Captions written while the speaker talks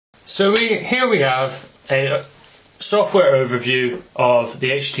So here we have a software overview of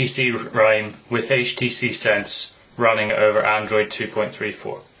the HTC Rhyme with HTC Sense running over Android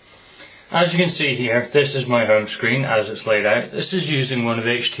 2.34. As you can see here, this is my home screen as it's laid out. This is using one of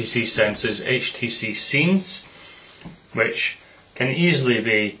HTC Sense's HTC Sense, which can easily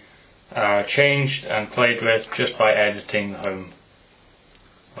be changed and played with just by editing the home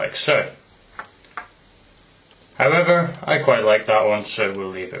like so. However, I quite like that one, so we'll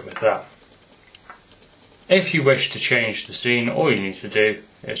leave it with that. If you wish to change the scene, all you need to do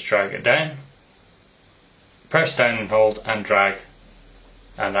is drag it down, press down and hold and drag,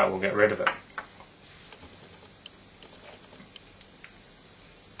 and that will get rid of it.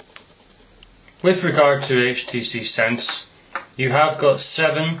 With regard to HTC Sense, you have got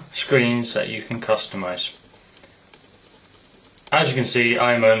 7 screens that you can customize. As you can see,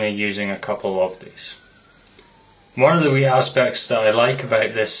 I'm only using a couple of these. One of the wee aspects that I like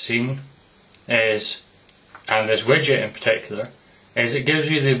about this scene is, and this widget in particular, is it gives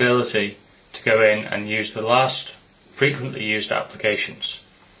you the ability to go in and use the last frequently used applications.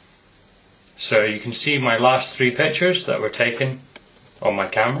 So you can see my last 3 pictures that were taken on my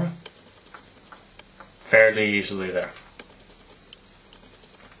camera fairly easily there.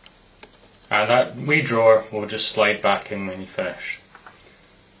 And that wee drawer will just slide back in when you finish.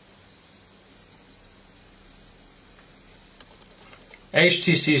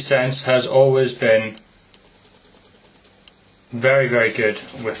 HTC Sense has always been very good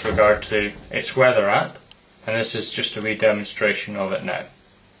with regard to its weather app, and this is just a wee demonstration of it now.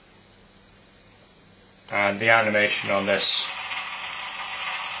 And the animation on this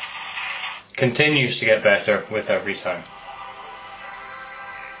continues to get better with every time.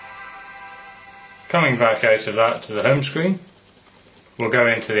 Coming back out of that to the home screen, we'll go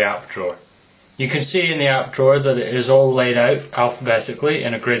into the app drawer. You can see in the app drawer that it is all laid out alphabetically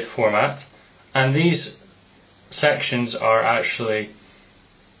in a grid format, and these sections are actually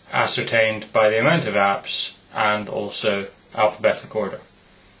ascertained by the amount of apps and also alphabetic order.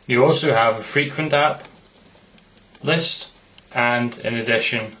 You also have a frequent app list and in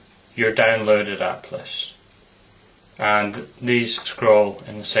addition your downloaded app list, and these scroll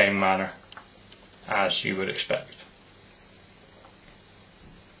in the same manner as you would expect.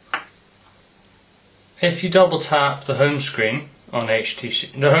 If you double tap the home screen on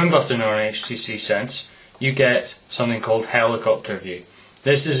the home button on HTC Sense, you get something called helicopter view.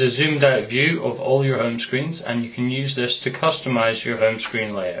 This is a zoomed out view of all your home screens, and you can use this to customize your home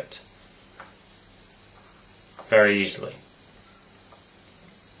screen layout very easily.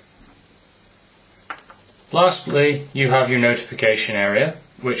 Lastly, you have your notification area,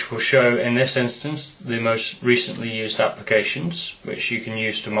 which will show in this instance the most recently used applications, which you can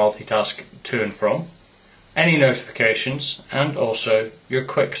use to multitask to and from, any notifications, and also your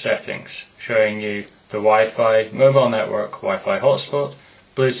quick settings, showing you the Wi-Fi, mobile network, Wi-Fi hotspot,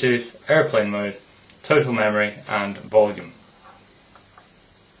 Bluetooth, airplane mode, total memory and volume.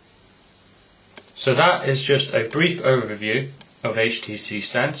 So that is just a brief overview of HTC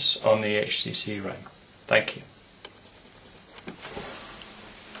Sense on the HTC Rhyme. Thank you.